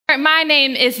My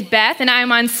name is Beth, and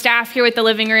I'm on staff here with the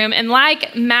Living Room. And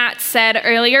like Matt said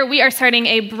earlier, we are starting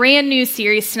a brand new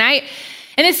series tonight.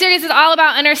 And this series is all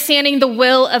about understanding the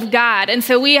will of God. And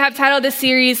so we have titled this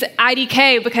series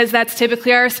IDK because that's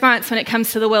typically our response when it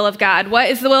comes to the will of God. What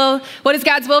is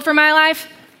God's will for my life?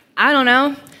 I don't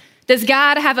know. Does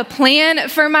God have a plan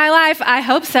for my life? I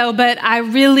hope so, but I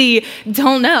really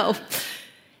don't know.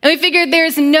 And we figured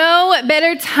there's no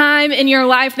better time in your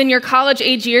life than your college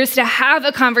age years to have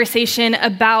a conversation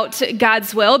about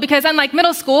God's will, because unlike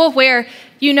middle school, where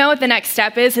you know what the next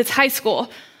step is, it's high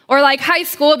school. Or like high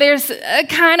school, there's a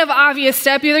kind of obvious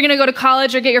step. You're either going to go to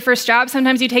college or get your first job.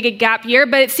 Sometimes you take a gap year,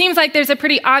 but it seems like there's a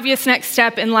pretty obvious next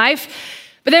step in life.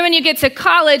 But then when you get to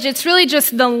college, it's really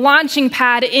just the launching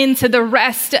pad into the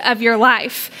rest of your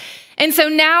life. And so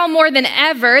now more than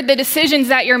ever, the decisions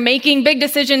that you're making, big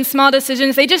decisions, small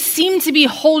decisions, they just seem to be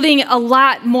holding a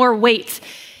lot more weight.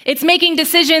 It's making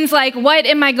decisions like, what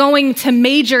am I going to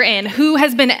major in? Who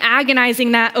has been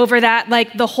agonizing over that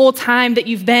like the whole time that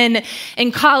you've been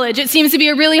in college? It seems to be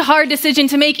a really hard decision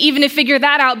to make, even to figure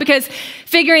that out, because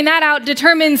figuring that out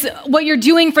determines what you're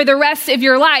doing for the rest of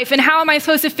your life. And how am I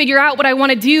supposed to figure out what I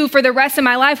want to do for the rest of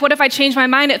my life? What if I change my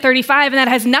mind at 35 and that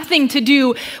has nothing to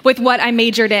do with what I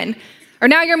majored in? Or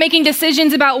now you're making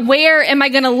decisions about where am I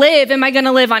going to live? Am I going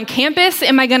to live on campus?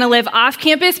 Am I going to live off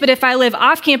campus? But if I live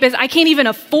off campus, I can't even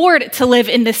afford to live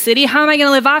in this city. How am I going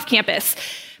to live off campus?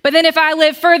 But then if I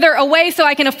live further away so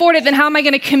I can afford it, then how am I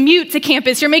going to commute to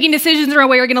campus? You're making decisions around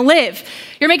where you're going to live.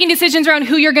 You're making decisions around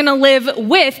who you're going to live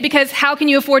with, because how can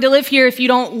you afford to live here if you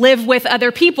don't live with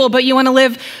other people, but you want to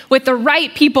live with the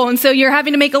right people? And so you're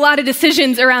having to make a lot of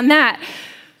decisions around that.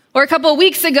 Or a couple of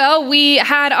weeks ago, we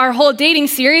had our whole dating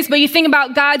series, but you think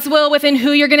about God's will within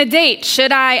who you're going to date.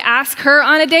 Should I ask her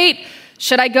on a date?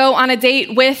 Should I go on a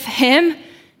date with him?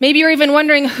 Maybe you're even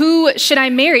wondering, who should I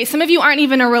marry? Some of you aren't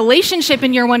even in a relationship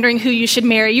and you're wondering who you should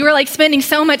marry. You are like spending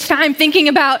so much time thinking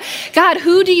about, God,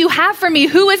 who do you have for me?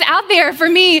 Who is out there for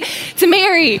me to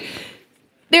marry?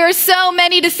 There are so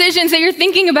many decisions that you're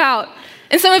thinking about.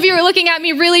 And some of you are looking at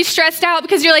me really stressed out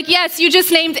because you're like, yes, you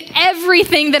just named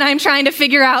everything that I'm trying to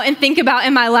figure out and think about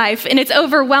in my life. And it's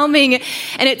overwhelming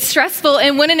and it's stressful.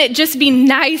 And wouldn't it just be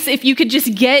nice if you could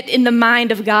just get in the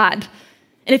mind of God?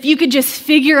 And if you could just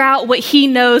figure out what he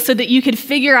knows so that you could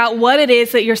figure out what it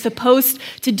is that you're supposed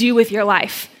to do with your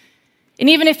life. And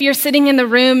even if you're sitting in the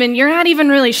room and you're not even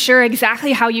really sure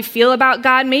exactly how you feel about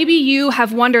God, maybe you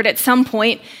have wondered at some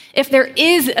point, if there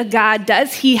is a God,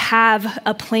 does he have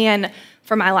a plan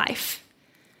for my life?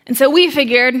 And so we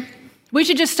figured we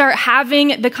should just start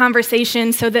having the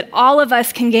conversation so that all of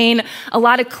us can gain a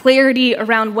lot of clarity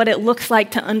around what it looks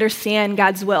like to understand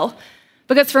God's will.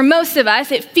 Because for most of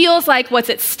us, it feels like what's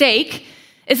at stake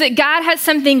is that God has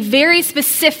something very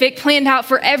specific planned out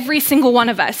for every single one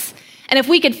of us. And if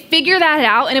we could figure that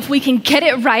out, and if we can get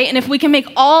it right, and if we can make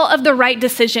all of the right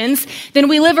decisions, then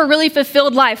we live a really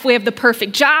fulfilled life. We have the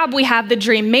perfect job, we have the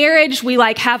dream marriage, we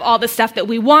have all the stuff that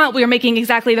we want, we are making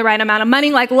exactly the right amount of money,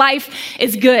 life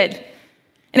is good.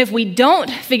 And if we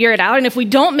don't figure it out, and if we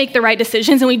don't make the right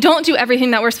decisions, and we don't do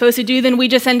everything that we're supposed to do, then we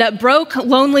just end up broke,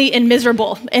 lonely, and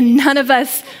miserable. And none of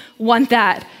us want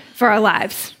that for our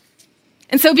lives.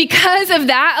 And so because of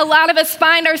that, a lot of us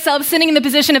find ourselves sitting in the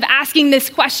position of asking this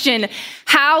question: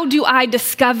 how do I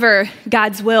discover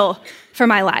God's will for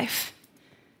my life?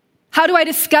 How do I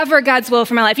discover God's will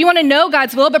for my life? You want to know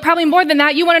God's will, but probably more than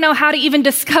that, you want to know how to even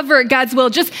discover God's will.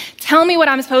 Just tell me what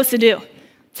I'm supposed to do.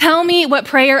 Tell me what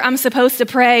prayer I'm supposed to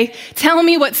pray. Tell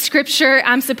me what scripture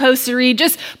I'm supposed to read.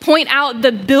 Just point out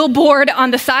the billboard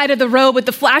on the side of the road with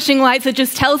the flashing lights that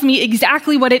just tells me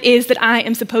exactly what it is that I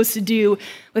am supposed to do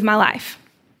with my life.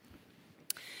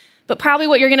 But probably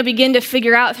what you're going to begin to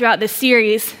figure out throughout this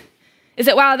series is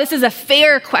that while this is a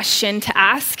fair question to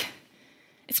ask,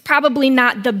 it's probably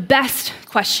not the best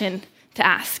question to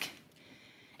ask.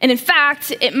 And in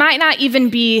fact, it might not even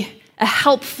be a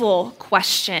helpful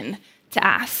question to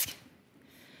ask.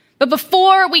 But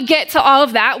before we get to all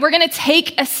of that, we're going to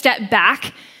take a step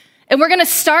back and we're going to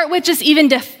start with just even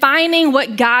defining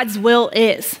what God's will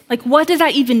is. Like, what does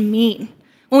that even mean?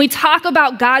 When we talk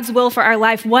about God's will for our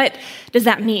life, what does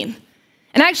that mean?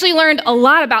 And I actually learned a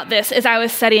lot about this as I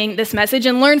was studying this message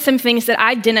and learned some things that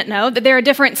I didn't know, that there are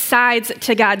different sides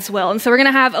to God's will. And so we're going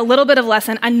to have a little bit of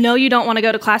lesson. I know you don't want to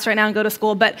go to class right now and go to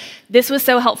school, but this was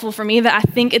so helpful for me that I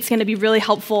think it's going to be really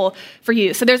helpful for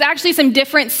you. So there's actually some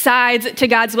different sides to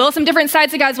God's will, some different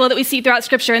sides to God's will that we see throughout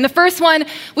Scripture. And the first one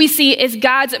we see is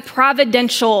God's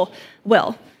providential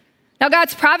will. Now,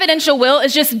 God's providential will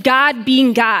is just God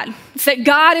being God. It's that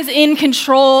God is in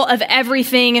control of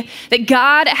everything, that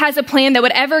God has a plan, that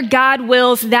whatever God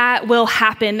wills, that will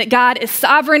happen, that God is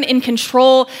sovereign in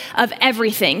control of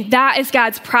everything. That is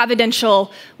God's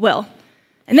providential will.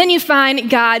 And then you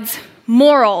find God's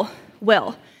moral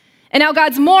will. And now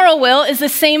God's moral will is the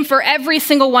same for every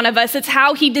single one of us. It's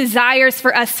how he desires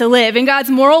for us to live. And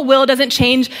God's moral will doesn't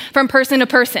change from person to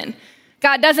person.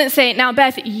 God doesn't say, now,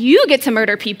 Beth, you get to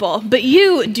murder people, but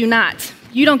you do not.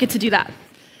 You don't get to do that.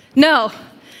 No,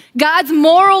 God's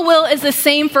moral will is the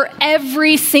same for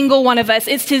every single one of us.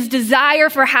 It's his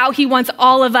desire for how he wants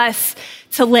all of us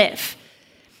to live.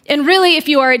 And really, if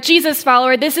you are a Jesus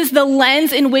follower, this is the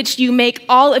lens in which you make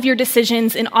all of your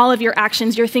decisions and all of your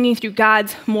actions. You're thinking through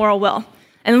God's moral will.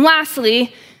 And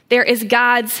lastly, there is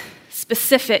God's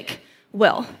specific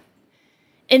will.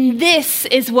 And this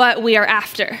is what we are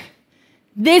after.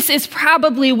 This is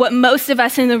probably what most of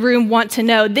us in the room want to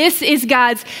know. This is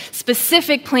God's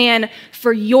specific plan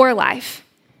for your life.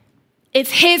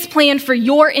 It's his plan for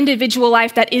your individual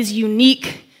life that is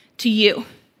unique to you.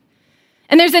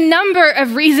 And there's a number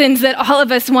of reasons that all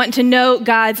of us want to know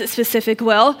God's specific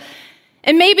will.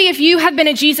 And maybe if you have been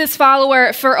a Jesus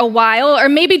follower for a while, or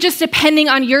maybe just depending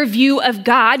on your view of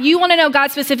God, you want to know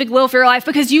God's specific will for your life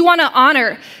because you want to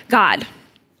honor God.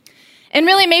 And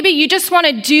really, maybe you just want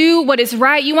to do what is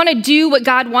right. You want to do what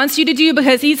God wants you to do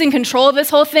because he's in control of this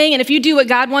whole thing. And if you do what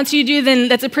God wants you to do, then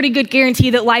that's a pretty good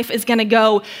guarantee that life is going to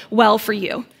go well for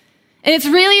you. And it's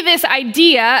really this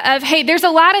idea of, hey, there's a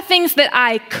lot of things that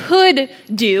I could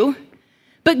do,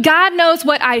 but God knows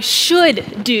what I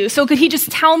should do. So could he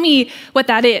just tell me what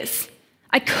that is?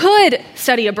 I could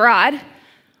study abroad,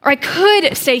 or I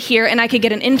could stay here and I could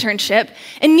get an internship.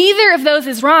 And neither of those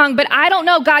is wrong, but I don't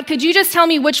know, God, could you just tell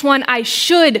me which one I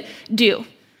should do?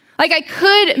 Like I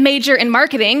could major in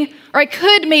marketing, or I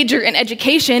could major in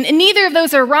education, and neither of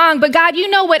those are wrong, but God, you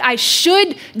know what I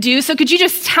should do, so could you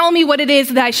just tell me what it is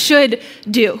that I should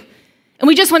do? And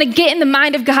we just want to get in the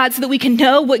mind of God so that we can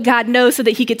know what God knows so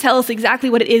that he could tell us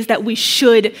exactly what it is that we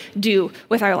should do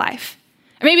with our life.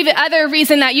 Or maybe the other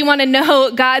reason that you want to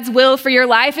know God's will for your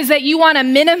life is that you want to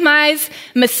minimize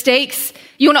mistakes.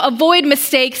 You want to avoid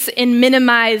mistakes and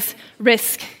minimize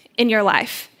risk in your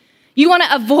life. You want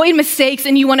to avoid mistakes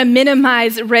and you want to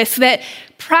minimize risk. That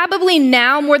probably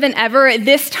now more than ever at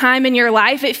this time in your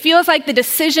life, it feels like the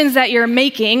decisions that you're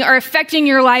making are affecting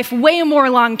your life way more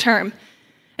long term.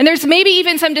 And there's maybe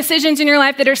even some decisions in your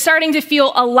life that are starting to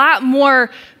feel a lot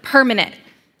more permanent.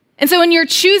 And so when you're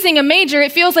choosing a major,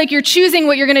 it feels like you're choosing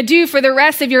what you're going to do for the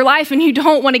rest of your life and you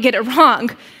don't want to get it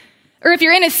wrong. Or if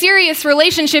you're in a serious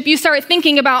relationship, you start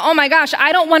thinking about, oh my gosh,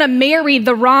 I don't want to marry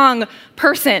the wrong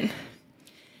person.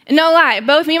 And no lie,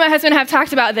 both me and my husband have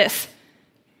talked about this,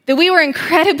 that we were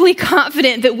incredibly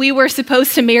confident that we were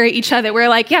supposed to marry each other. We're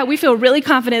like, yeah, we feel really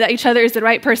confident that each other is the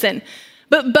right person.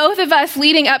 But both of us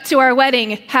leading up to our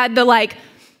wedding had the like,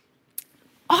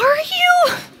 are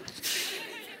you?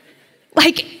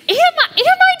 Like, am I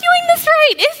doing this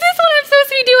right? Is this what I'm supposed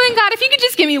to be doing? God, if you could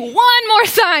just give me one more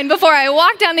sign before I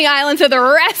walk down the aisle into the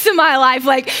rest of my life,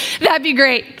 like, that'd be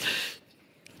great.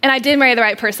 And I did marry the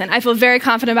right person. I feel very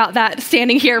confident about that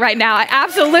standing here right now. I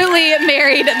absolutely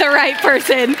married the right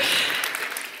person.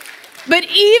 But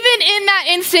even in that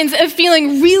instance of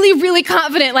feeling really, really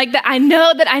confident, like that I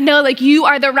know, like you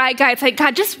are the right guy, it's like,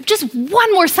 God, just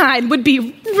one more sign would be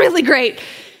really great.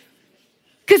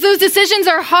 Because those decisions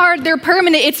are hard, they're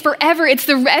permanent, it's forever, it's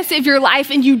the rest of your life,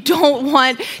 and you don't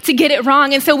want to get it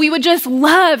wrong. And so we would just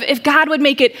love if God would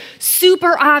make it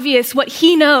super obvious what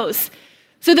he knows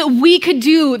so that we could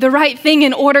do the right thing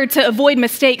in order to avoid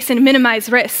mistakes and minimize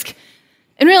risk.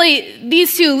 And really,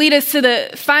 these two lead us to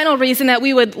the final reason that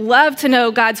we would love to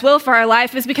know God's will for our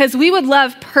life is because we would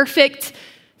love perfect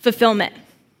fulfillment.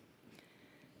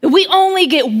 We only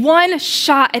get one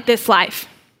shot at this life.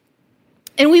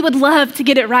 And we would love to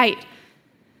get it right.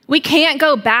 We can't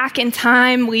go back in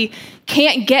time. We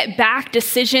can't get back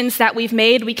decisions that we've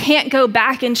made. We can't go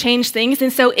back and change things.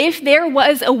 And so if there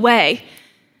was a way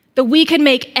that we could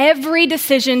make every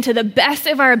decision to the best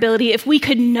of our ability, if we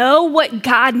could know what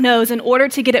God knows in order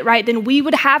to get it right, then we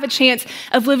would have a chance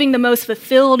of living the most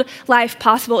fulfilled life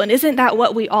possible. And isn't that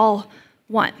what we all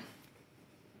want?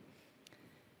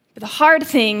 But the hard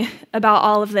thing about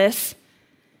all of this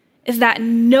is that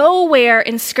nowhere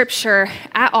in Scripture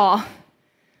at all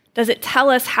does it tell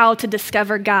us how to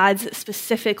discover God's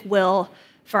specific will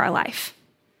for our life.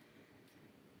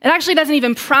 It actually doesn't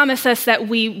even promise us that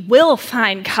we will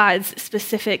find God's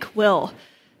specific will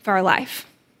for our life.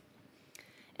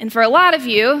 And for a lot of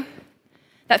you,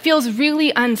 that feels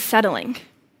really unsettling.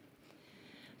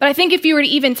 But I think if you were to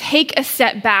even take a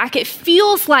step back, it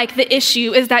feels like the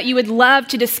issue is that you would love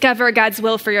to discover God's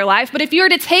will for your life. But if you were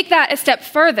to take that a step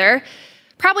further,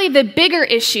 probably the bigger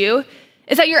issue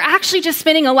is that you're actually just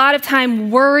spending a lot of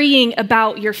time worrying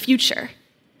about your future.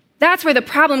 That's where the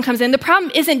problem comes in. The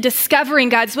problem isn't discovering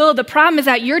God's will. The problem is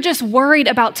that you're just worried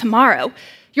about tomorrow.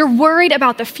 You're worried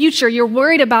about the future. You're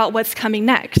worried about what's coming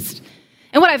next.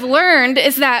 And what I've learned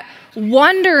is that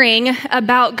wondering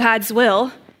about God's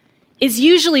will is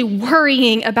usually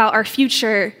worrying about our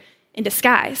future in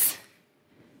disguise.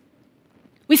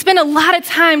 We spend a lot of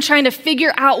time trying to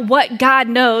figure out what God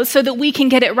knows so that we can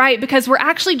get it right because we're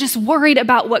actually just worried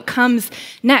about what comes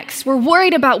next. We're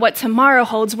worried about what tomorrow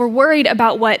holds. We're worried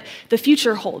about what the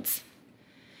future holds.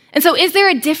 And so is there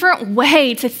a different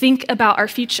way to think about our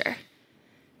future?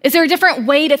 Is there a different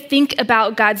way to think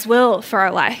about God's will for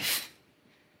our life?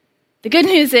 The good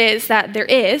news is that there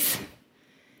is.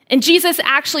 And Jesus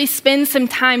actually spends some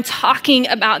time talking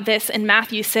about this in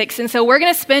Matthew 6. And so we're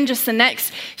going to spend just the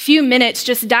next few minutes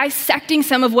just dissecting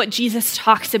some of what Jesus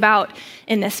talks about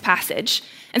in this passage.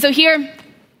 And so here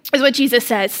is what Jesus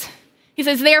says. He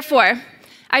says, "Therefore,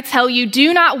 I tell you,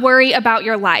 do not worry about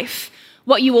your life,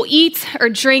 what you will eat or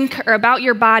drink, or about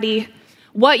your body,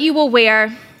 what you will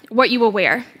wear.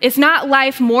 Is not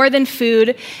life more than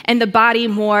food, and the body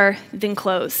more than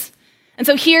clothes?" And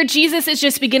so here, Jesus is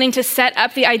just beginning to set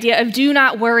up the idea of do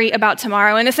not worry about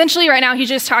tomorrow. And essentially right now, he's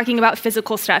just talking about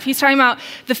physical stuff. He's talking about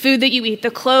the food that you eat, the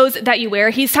clothes that you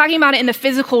wear. He's talking about it in the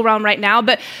physical realm right now,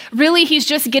 but really he's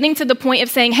just getting to the point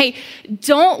of saying, hey,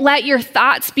 don't let your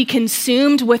thoughts be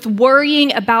consumed with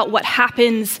worrying about what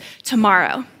happens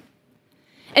tomorrow.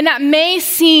 And that may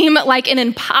seem like an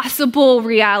impossible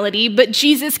reality, but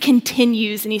Jesus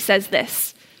continues and he says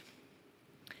this.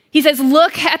 He says,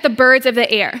 "Look at the birds of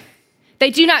the air. They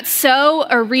do not sow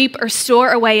or reap or store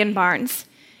away in barns,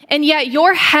 and yet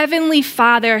your heavenly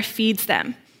Father feeds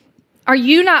them. Are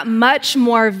you not much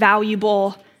more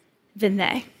valuable than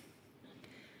they?"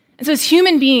 And so as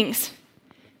human beings,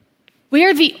 we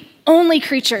are the only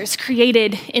creatures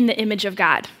created in the image of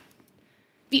God.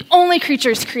 The only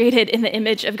creatures created in the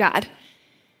image of God.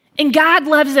 And God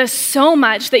loves us so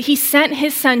much that he sent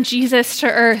his son Jesus to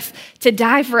earth to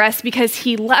die for us because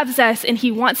he loves us and he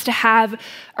wants to have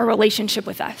a relationship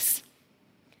with us.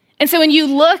 And so when you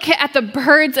look at the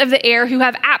birds of the air who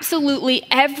have absolutely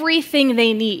everything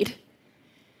they need,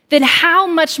 then how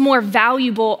much more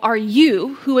valuable are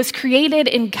you, who was created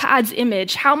in God's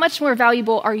image? How much more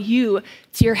valuable are you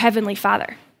to your heavenly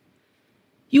Father?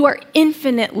 You are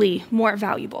infinitely more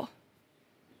valuable.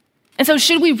 And so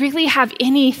should we really have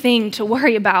anything to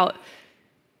worry about?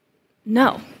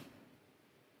 No.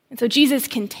 And so Jesus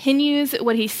continues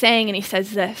what he's saying, and he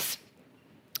says this.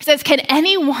 He says, "Can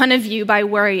any one of you, by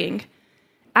worrying,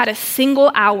 add a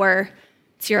single hour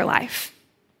to your life?"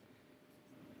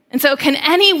 And so can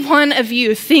any one of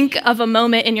you think of a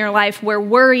moment in your life where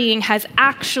worrying has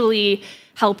actually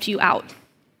helped you out?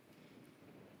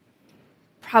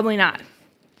 Probably not.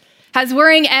 Has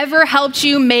worrying ever helped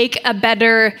you make a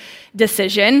better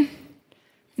decision?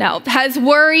 No. Has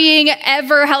worrying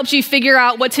ever helped you figure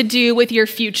out what to do with your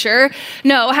future?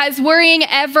 No. Has worrying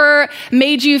ever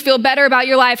made you feel better about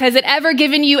your life? Has it ever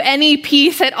given you any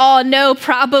peace at all? No,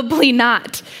 probably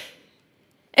not.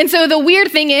 And so the weird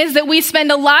thing is that we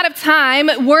spend a lot of time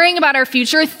worrying about our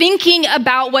future, thinking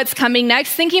about what's coming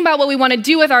next, thinking about what we want to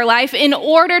do with our life in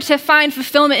order to find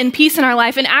fulfillment and peace in our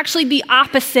life. And actually the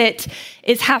opposite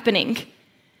is happening.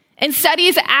 And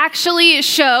studies actually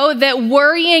show that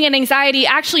worrying and anxiety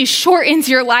actually shortens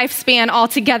your lifespan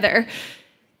altogether.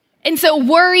 And so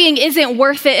worrying isn't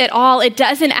worth it at all. It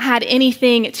doesn't add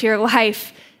anything to your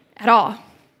life at all.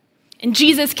 And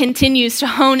Jesus continues to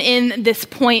hone in this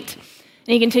point.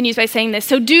 And he continues by saying this,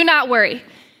 "So do not worry,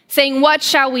 saying, what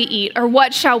shall we eat, or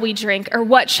what shall we drink, or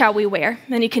what shall we wear?"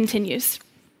 And he continues.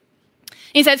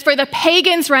 He says, "For the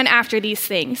pagans run after these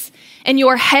things, and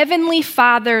your heavenly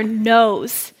Father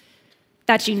knows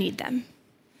that you need them."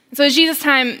 So at Jesus'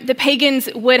 time, the pagans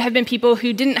would have been people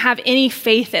who didn't have any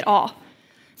faith at all.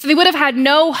 So they would have had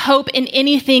no hope in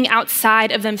anything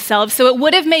outside of themselves. So it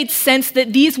would have made sense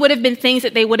that these would have been things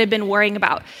that they would have been worrying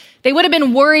about. They would have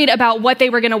been worried about what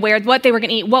they were going to wear, what they were going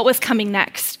to eat, what was coming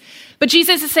next. But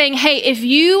Jesus is saying, hey, if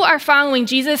you are following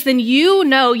Jesus, then you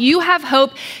know you have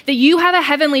hope, that you have a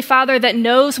heavenly Father that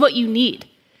knows what you need,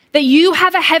 that you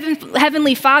have a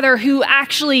heavenly Father who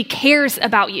actually cares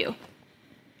about you.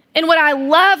 And what I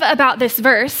love about this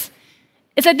verse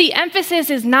is that the emphasis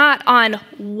is not on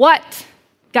what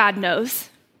God knows.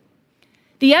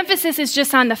 The emphasis is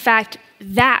just on the fact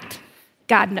that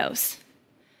God knows.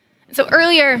 So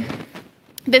earlier,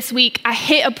 this week, I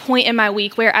hit a point in my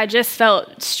week where I just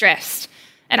felt stressed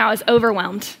and I was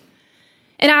overwhelmed.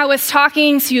 And I was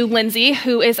talking to Lindsay,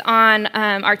 who is on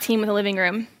our team with the living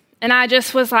room, and I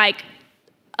just was like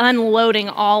unloading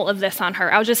all of this on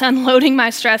her. I was just unloading my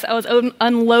stress. I was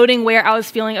unloading where I was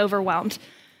feeling overwhelmed.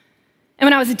 And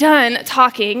when I was done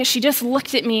talking, she just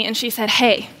looked at me and she said,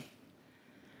 "Hey,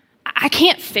 I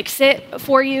can't fix it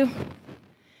for you.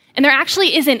 And there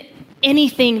actually isn't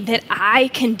anything that I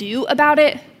can do about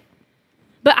it.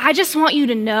 But I just want you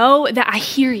to know that I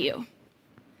hear you.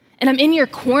 And I'm in your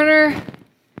corner,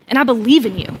 and I believe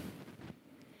in you."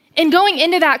 And going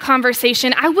into that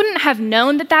conversation, I wouldn't have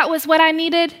known that that was what I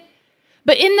needed.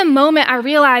 But in the moment, I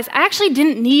realized I actually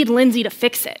didn't need Lindsay to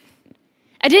fix it.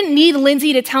 I didn't need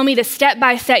Lindsay to tell me the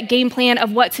step-by-step game plan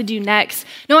of what to do next.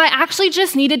 No, I actually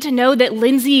just needed to know that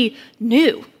Lindsay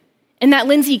knew and that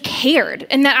Lindsay cared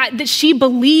and that she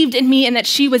believed in me and that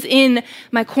she was in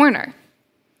my corner.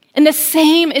 And the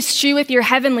same is true with your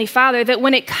Heavenly Father, that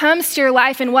when it comes to your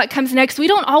life and what comes next, we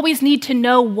don't always need to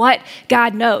know what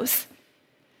God knows.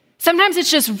 Sometimes it's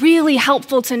just really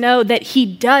helpful to know that He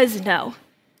does know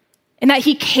and that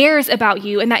He cares about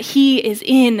you and that He is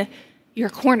in your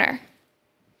corner.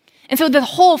 And so the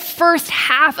whole first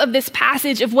half of this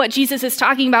passage of what Jesus is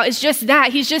talking about is just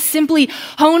that. He's just simply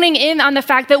honing in on the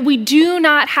fact that we do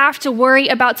not have to worry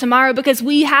about tomorrow because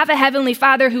we have a Heavenly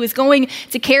Father who is going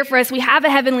to care for us. We have a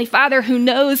Heavenly Father who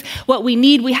knows what we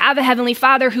need. We have a Heavenly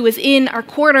Father who is in our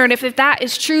corner. And if that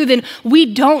is true, then we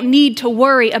don't need to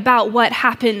worry about what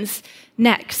happens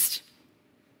next.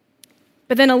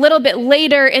 But then a little bit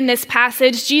later in this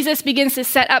passage, Jesus begins to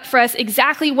set up for us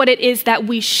exactly what it is that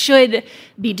we should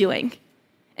be doing.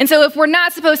 And so if we're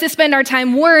not supposed to spend our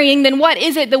time worrying, then what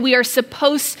is it that we are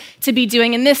supposed to be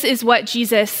doing? And this is what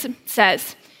Jesus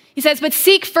says. He says, "But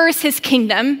seek first His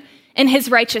kingdom and His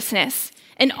righteousness,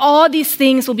 and all these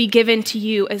things will be given to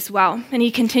you as well." And he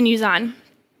continues on.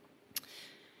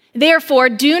 "Therefore,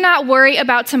 do not worry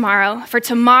about tomorrow, for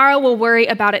tomorrow will worry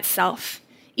about itself.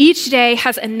 Each day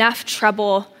has enough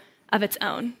trouble of its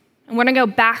own." And we're going to go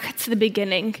back to the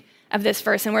beginning of this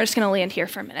verse, and we're just going to land here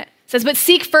for a minute. It says, "But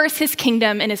seek first His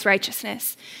kingdom and His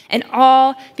righteousness, and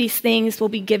all these things will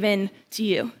be given to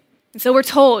you." And so we're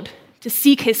told to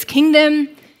seek His kingdom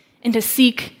and to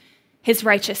seek His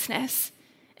righteousness.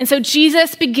 And so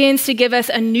Jesus begins to give us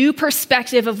a new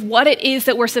perspective of what it is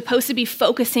that we're supposed to be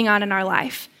focusing on in our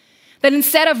life. That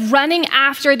instead of running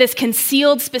after this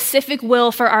concealed specific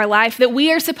will for our life, that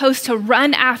we are supposed to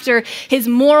run after His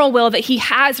moral will that He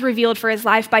has revealed for His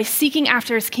life by seeking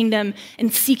after His kingdom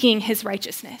and seeking His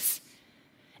righteousness.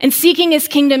 And seeking His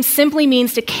kingdom simply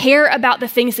means to care about the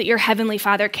things that your Heavenly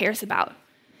Father cares about.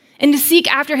 And to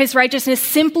seek after His righteousness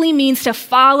simply means to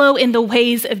follow in the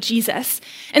ways of Jesus.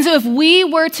 And so if we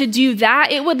were to do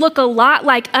that, it would look a lot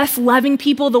like us loving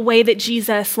people the way that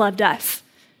Jesus loved us.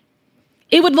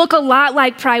 It would look a lot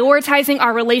like prioritizing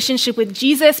our relationship with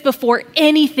Jesus before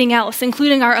anything else,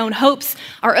 including our own hopes,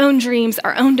 our own dreams,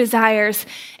 our own desires,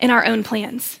 and our own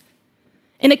plans.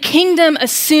 And a kingdom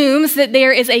assumes that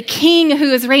there is a king who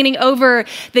is reigning over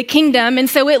the kingdom. And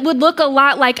so it would look a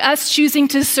lot like us choosing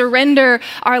to surrender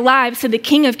our lives to the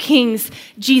King of Kings,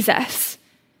 Jesus.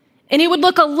 And it would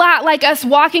look a lot like us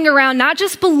walking around not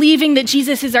just believing that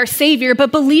Jesus is our Savior,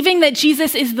 but believing that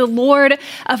Jesus is the Lord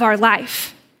of our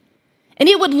life. And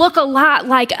it would look a lot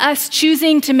like us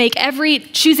choosing every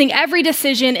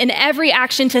decision and every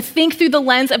action to think through the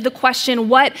lens of the question,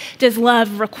 what does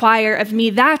love require of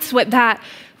me? That's what that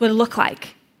would look like.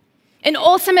 And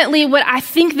ultimately, what I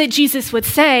think that Jesus would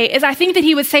say is I think that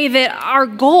He would say that our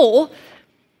goal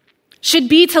should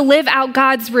be to live out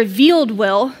God's revealed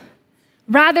will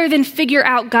rather than figure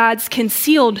out God's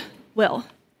concealed will.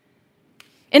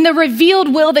 And the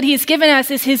revealed will that He's given us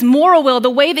is His moral will, the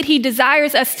way that He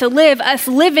desires us to live, us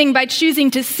living by choosing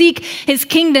to seek His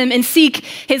kingdom and seek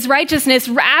His righteousness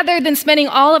rather than spending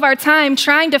all of our time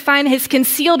trying to find His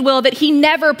concealed will that He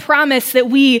never promised that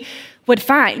we would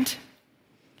find.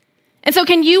 And so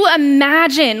can you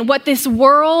imagine what this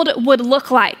world would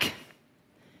look like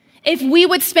if we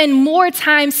would spend more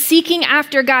time seeking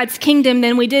after God's kingdom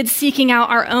than we did seeking out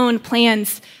our own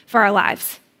plans for our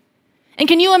lives? And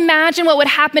can you imagine what would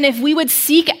happen if we would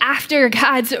seek after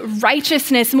God's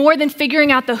righteousness more than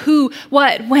figuring out the who,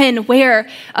 what, when, where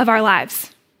of our lives?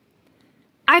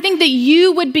 I think that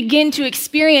you would begin to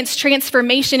experience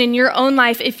transformation in your own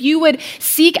life if you would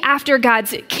seek after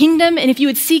God's kingdom and if you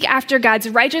would seek after God's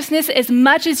righteousness as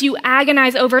much as you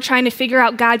agonize over trying to figure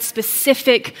out God's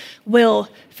specific will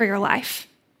for your life.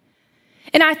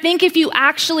 And I think if you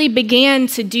actually began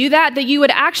to do that, that you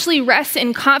would actually rest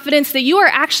in confidence that you are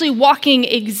actually walking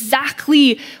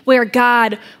exactly where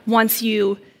God wants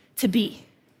you to be.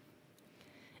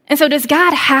 And so does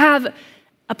God have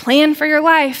a plan for your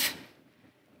life?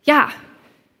 Yeah,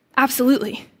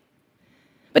 absolutely.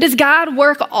 But does God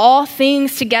work all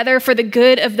things together for the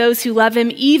good of those who love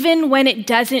him, even when it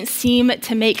doesn't seem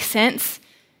to make sense?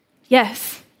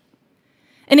 Yes.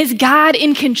 And is God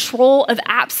in control of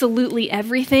absolutely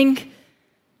everything?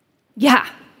 Yeah.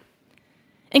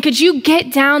 And could you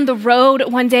get down the road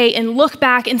one day and look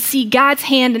back and see God's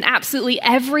hand in absolutely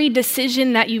every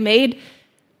decision that you made?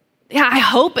 Yeah, I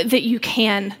hope that you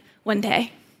can one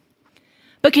day.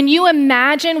 But can you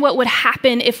imagine what would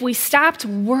happen if we stopped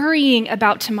worrying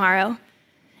about tomorrow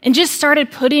and just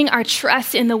started putting our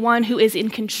trust in the one who is in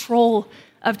control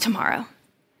of tomorrow?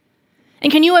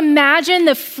 And can you imagine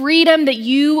the freedom that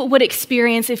you would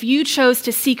experience if you chose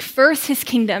to seek first his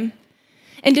kingdom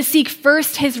and to seek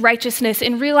first his righteousness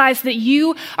and realize that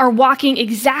you are walking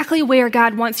exactly where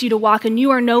God wants you to walk and you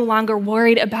are no longer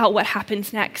worried about what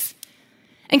happens next?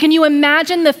 And can you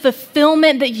imagine the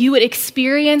fulfillment that you would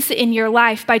experience in your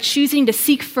life by choosing to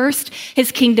seek first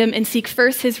his kingdom and seek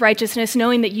first his righteousness,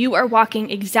 knowing that you are walking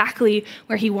exactly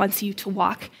where he wants you to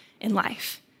walk in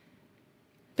life?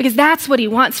 Because that's what he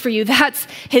wants for you. That's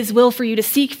his will for you, to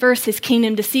seek first his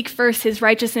kingdom, to seek first his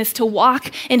righteousness, to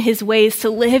walk in his ways, to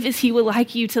live as he would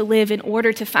like you to live in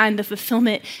order to find the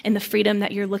fulfillment and the freedom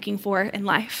that you're looking for in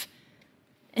life.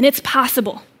 And it's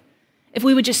possible if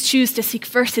we would just choose to seek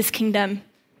first his kingdom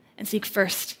and seek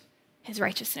first his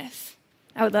righteousness.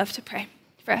 I would love to pray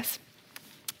for us.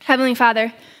 Heavenly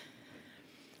Father,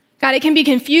 God, it can be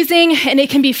confusing and it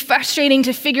can be frustrating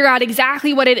to figure out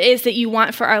exactly what it is that you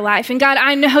want for our life. And God,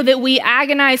 I know that we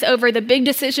agonize over the big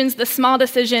decisions, the small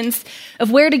decisions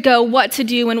of where to go, what to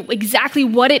do, and exactly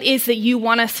what it is that you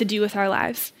want us to do with our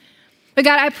lives. But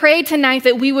God, I pray tonight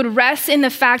that we would rest in the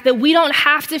fact that we don't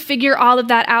have to figure all of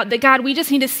that out, that God, we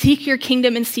just need to seek your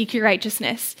kingdom and seek your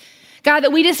righteousness. God,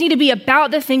 that we just need to be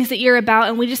about the things that you're about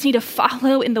and we just need to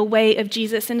follow in the way of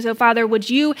Jesus. And so, Father, would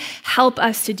you help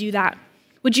us to do that?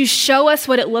 Would you show us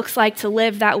what it looks like to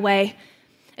live that way?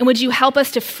 And would you help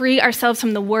us to free ourselves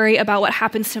from the worry about what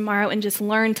happens tomorrow and just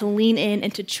learn to lean in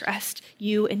and to trust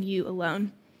you and you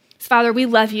alone? So, Father, we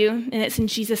love you, and it's in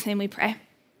Jesus' name we pray.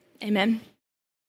 Amen.